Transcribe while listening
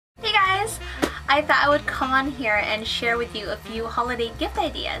I thought I would come on here and share with you a few holiday gift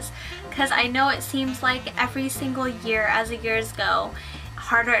ideas, because I know it seems like every single year as the years go,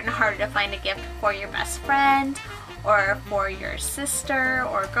 harder and harder to find a gift for your best friend or for your sister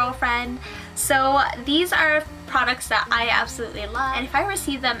or girlfriend. So these are products that I absolutely love, and if I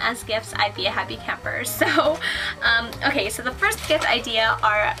receive them as gifts, I'd be a happy camper. So okay, so the first gift idea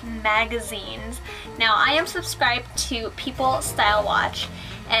are magazines. Now I am subscribed to People Style Watch,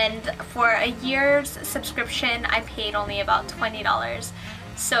 and for a year's subscription I paid only about $20.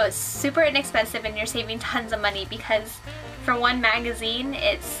 So it's super inexpensive and you're saving tons of money, because for one magazine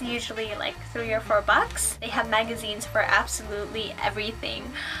it's usually like $3 or $4. They have magazines for absolutely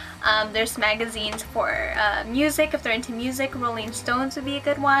everything. There's magazines for music. If they're into music, Rolling Stones would be a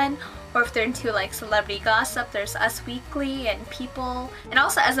good one. Or if they're into like celebrity gossip, there's Us Weekly and People. And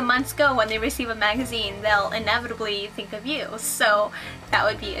also, as the months go, when they receive a magazine, they'll inevitably think of you. So that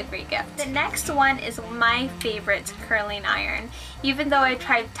would be a great gift. The next one is my favorite curling iron. Even though I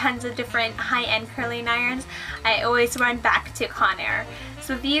tried tons of different high-end curling irons, I always run back to Conair.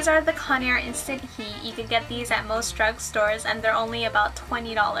 So these are the Conair Instant Heat. You can get these at most drugstores and they're only about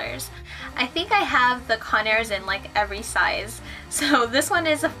 $20. I think I have the Conairs in like every size. So this one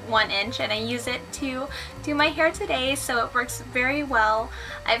is a 1-inch and I use it to do my hair today, so it works very well.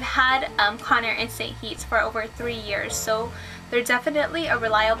 I've had Conair Instant Heats for over 3 years, so they're definitely a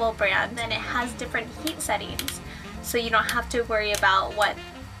reliable brand, and it has different heat settings, so you don't have to worry about what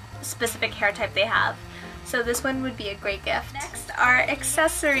specific hair type they have. So this one would be a great gift. Next are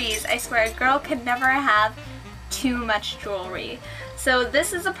accessories. I swear a girl could never have too much jewelry. So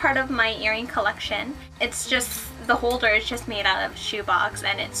this is a part of my earring collection. It's just, the holder is just made out of shoebox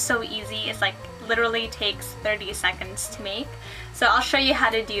and it's so easy. It's like literally takes 30 seconds to make. So I'll show you how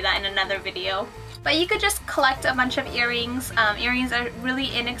to do that in another video. But you could just collect a bunch of earrings. Earrings are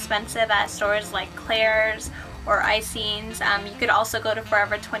really inexpensive at stores like Claire's or Icing's. You could also go to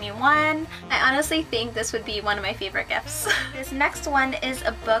Forever 21. I honestly think this would be one of my favorite gifts. This next one is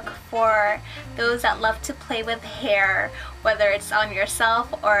a book for those that love to play with hair, whether it's on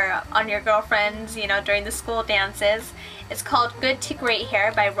yourself or on your girlfriends, you know, during the school dances. It's called Good to Great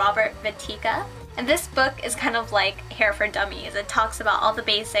Hair by Robert Vitica. And this book is kind of like Hair for Dummies. It talks about all the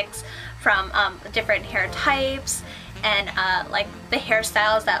basics from different hair types and like the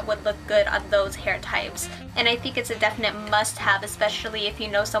hairstyles that would look good on those hair types. And I think it's a definite must-have, especially if you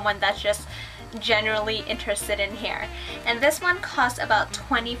know someone that's just generally interested in hair. And this one costs about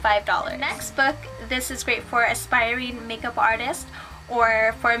 $25. Next book, this is great for aspiring makeup artists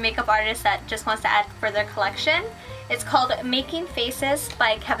or for a makeup artist that just wants to add for their collection. It's called Making Faces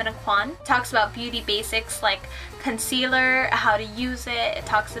by Kevyn Aucoin. It talks about beauty basics like concealer, how to use it. It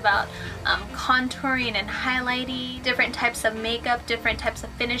talks about contouring and highlighting, different types of makeup, different types of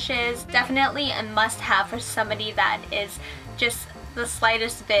finishes. Definitely a must-have for somebody that is just the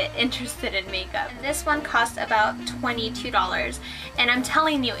slightest bit interested in makeup. And this one costs about $22. And I'm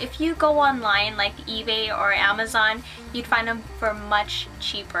telling you, if you go online like eBay or Amazon, you'd find them for much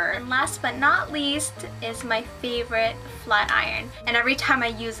cheaper. And last but not least is my favorite flat iron. And every time I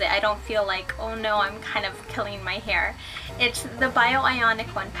use it, I don't feel like, oh no, I'm kind of killing my hair. It's the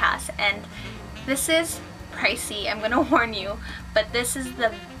Bioionic One Pass, and this is pricey, I'm gonna warn you, but this is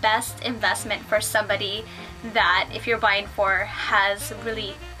the best investment for somebody that, if you're buying for, has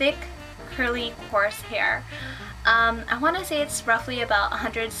really thick, curly, coarse hair. I want to say it's roughly about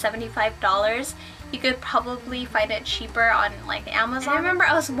 $175. You could probably find it cheaper on like Amazon. And I remember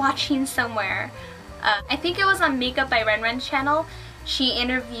I was watching somewhere, I think it was on Makeup by Renren's channel. She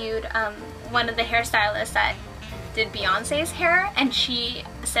interviewed one of the hairstylists that did Beyonce's hair, and she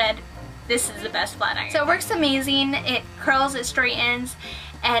said this is the best flat iron. So it works amazing. It curls, it straightens,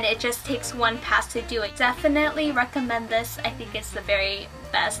 and it just takes one pass to do it. Definitely recommend this. I think it's the very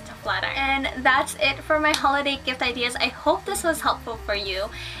best flat iron. And that's it for my holiday gift ideas. I hope this was helpful for you.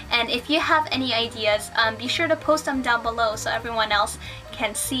 And if you have any ideas, be sure to post them down below so everyone else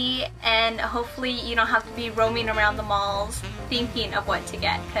can see, and hopefully you don't have to be roaming around the malls thinking of what to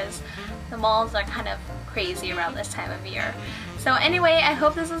get, because the malls are kind of crazy around this time of year. So anyway, I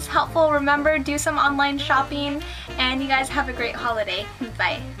hope this was helpful. Remember, do some online shopping, and you guys have a great holiday.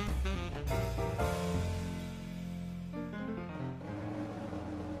 Bye.